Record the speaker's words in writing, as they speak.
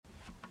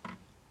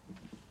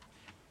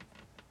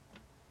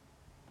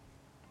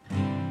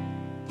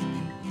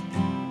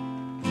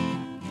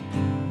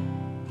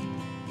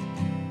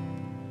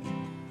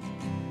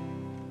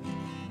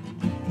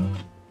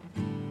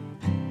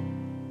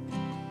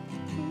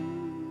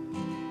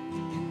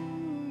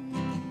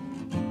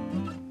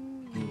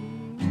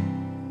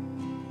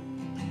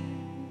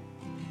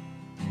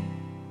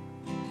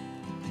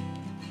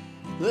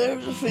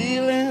There's a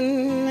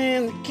feeling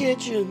in the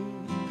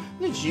kitchen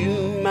that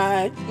you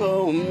might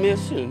go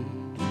missing.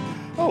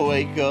 I'll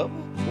wake up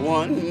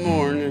one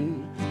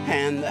morning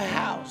and the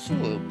house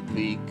will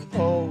be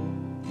cold.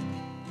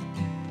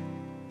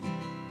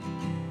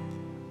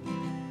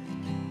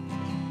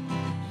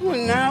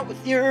 Went out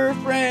with your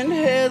friend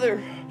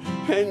Heather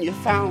and you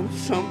found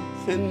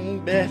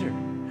something better,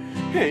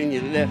 and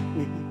you left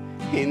me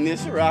in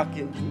this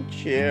rocking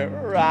chair,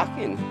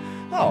 rocking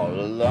all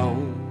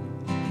alone.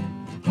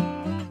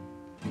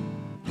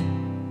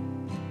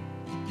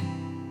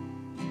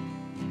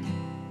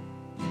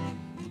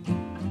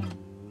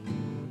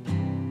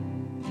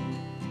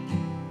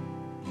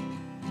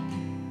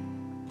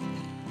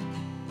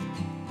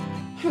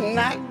 And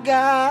I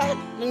got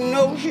the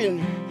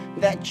notion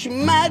that you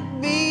might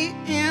be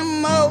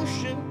in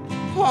motion.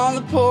 On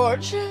the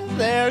porch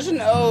there's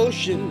an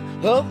ocean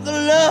of the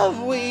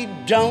love we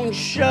don't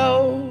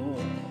show.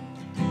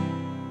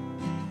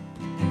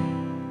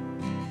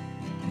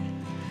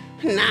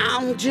 And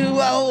I'm too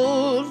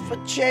old for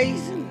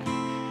chasing,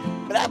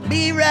 but I'll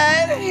be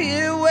right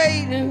here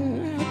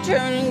waiting,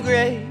 turning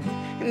gray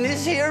in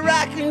this here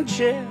rocking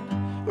chair,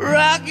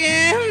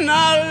 rocking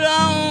all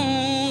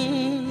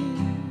alone.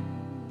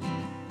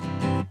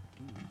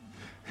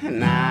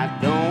 And I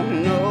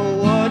don't know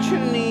what you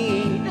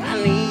need,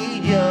 I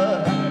need you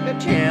to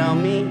tell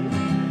me.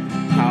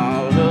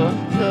 All of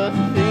the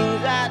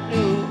things I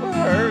do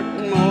hurt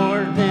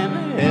more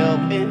than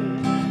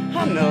helping.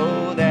 I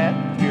know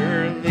that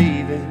you're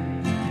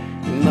leaving,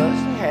 you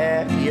must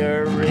have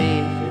your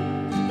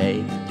reason.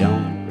 Baby,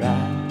 don't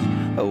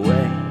ride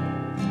away.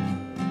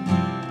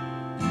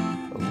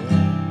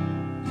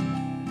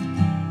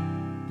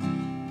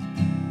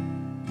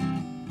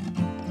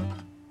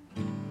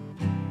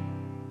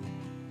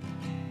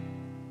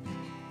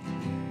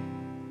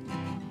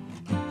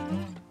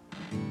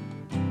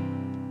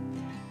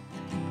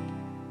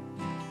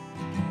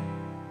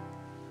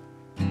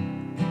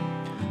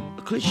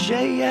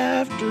 Cliche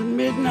after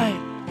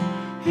midnight,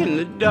 in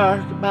the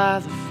dark by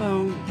the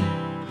phone.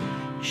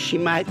 She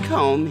might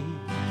call me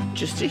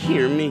just to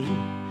hear me,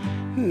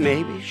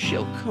 maybe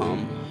she'll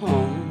come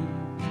home.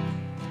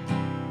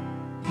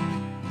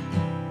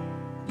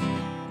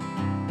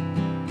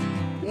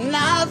 And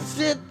I'll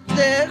sit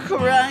there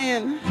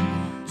crying,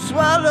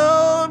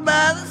 swallowed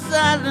by the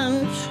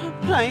silence,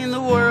 playing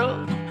the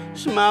world's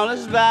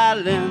smallest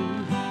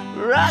violin,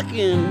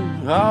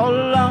 rocking all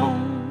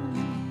alone.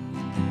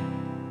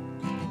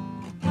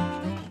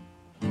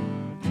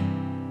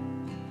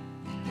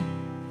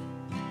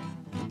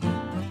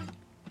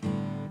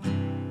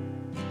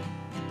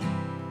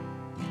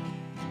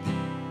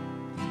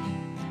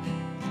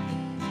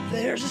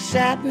 There's a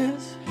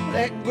sadness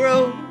that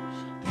grows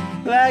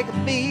like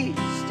a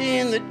beast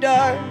in the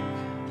dark.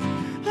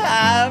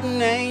 I've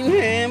named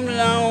him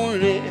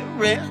lonely,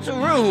 rents a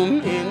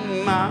room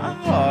in my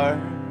heart.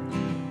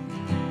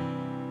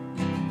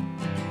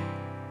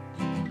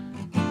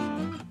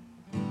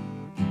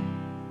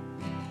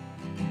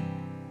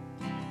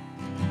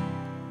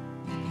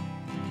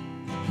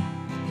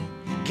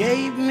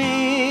 Gave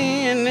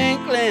me an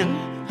inkling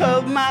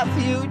of my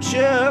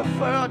future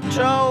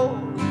foretold.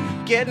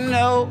 Getting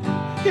old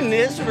in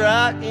this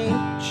rocking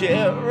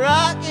chair,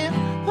 rocking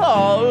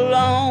all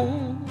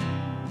alone.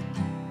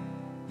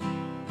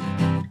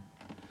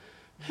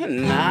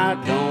 And I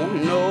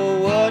don't know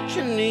what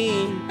you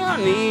need, I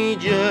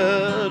need you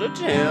to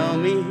tell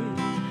me.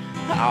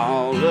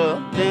 All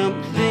of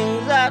them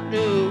things I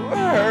do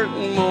are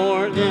hurting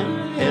more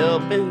than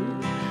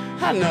helping.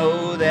 I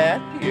know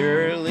that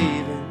you're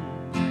leaving,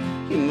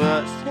 you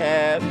must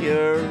have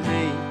your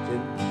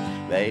reason.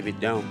 Baby,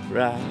 don't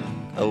rock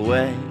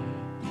away.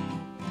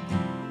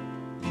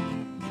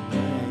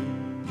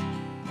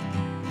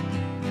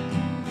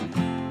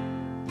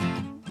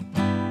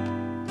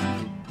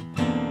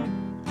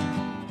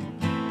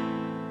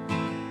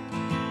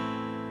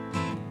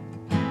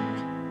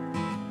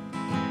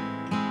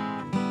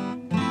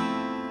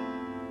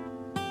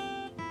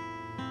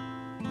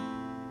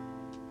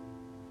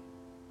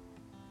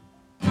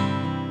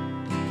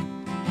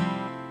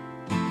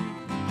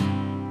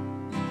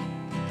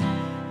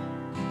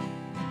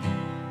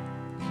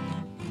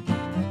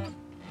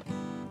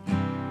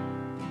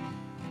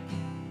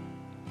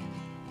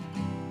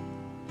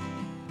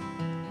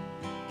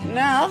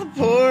 Now the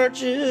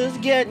porch is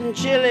getting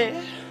chilly,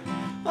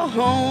 a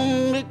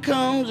home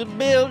becomes a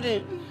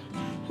building.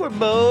 We're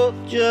both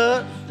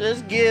just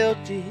as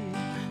guilty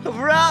of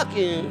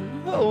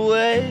rocking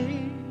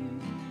away.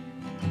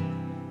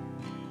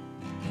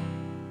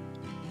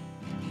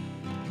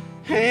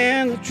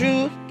 And the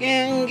truth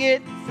can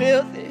get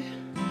filthy,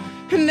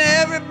 and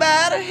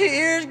everybody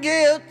here's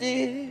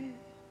guilty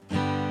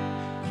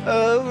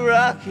of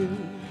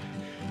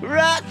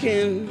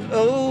rocking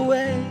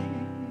away.